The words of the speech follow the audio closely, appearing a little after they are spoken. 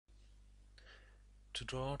To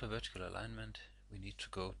draw the vertical alignment, we need to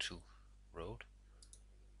go to Road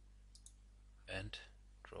and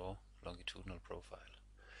draw longitudinal profile.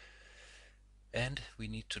 And we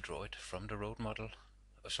need to draw it from the road model,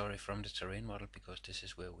 from the terrain model, because this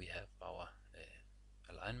is where we have our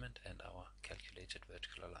alignment and our calculated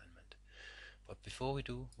vertical alignment. But before we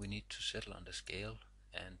do, we need to settle on the scale,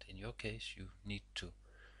 and in your case you need to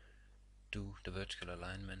do the vertical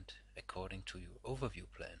alignment according to your overview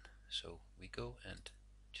plan. So we go and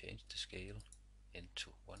change the scale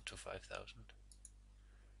into 1 to 5000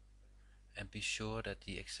 and be sure that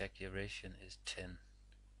the exaggeration is 10,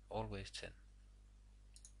 always 10.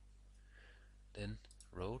 Then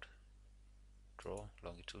Road, draw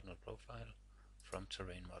longitudinal profile from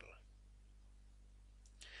terrain model.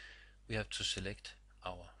 We have to select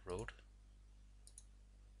our road,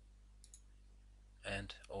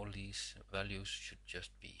 and all these values should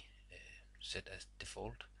just be set as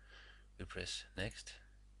default. We press next,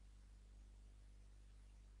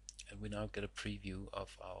 and we now get a preview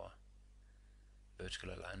of our vertical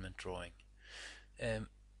alignment drawing.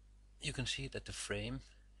 You can see that the frame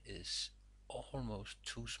is almost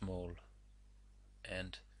too small,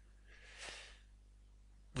 and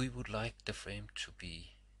we would like the frame to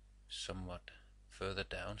be somewhat further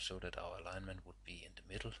down so that our alignment would be in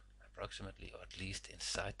the middle approximately, or at least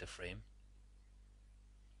inside the frame.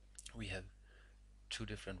 We have two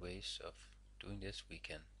different ways of doing this. We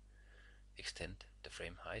can extend the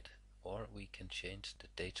frame height, or we can change the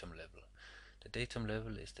datum level. The datum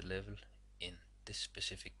level is the level in this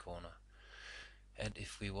specific corner, and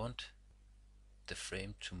if we want the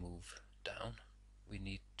frame to move down, we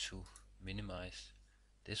need to minimize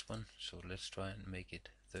this one. So let's try and make it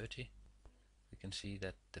 30. We can see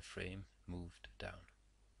that the frame moved down.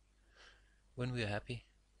 When we are happy,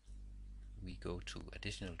 we go to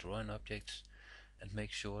additional drawing objects and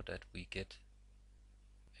make sure that we get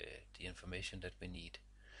the information that we need.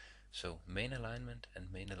 So main alignment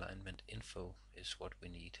and main alignment info is what we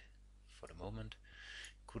need for the moment.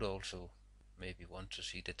 Could also maybe want to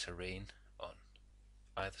see the terrain on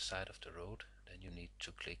either side of the road, then you need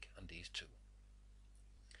to click on these two.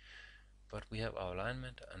 But we have our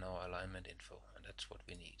alignment and our alignment info, and that's what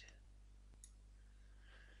we need.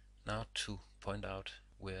 Now to point out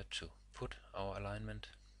where to put our alignment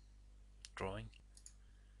drawing,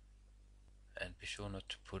 and be sure not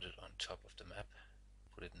to put it on top of the map,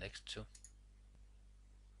 put it next to,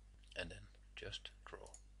 and then just draw.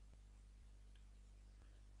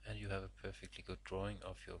 And you have a perfectly good drawing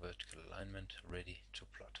of your vertical alignment ready to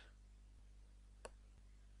plot.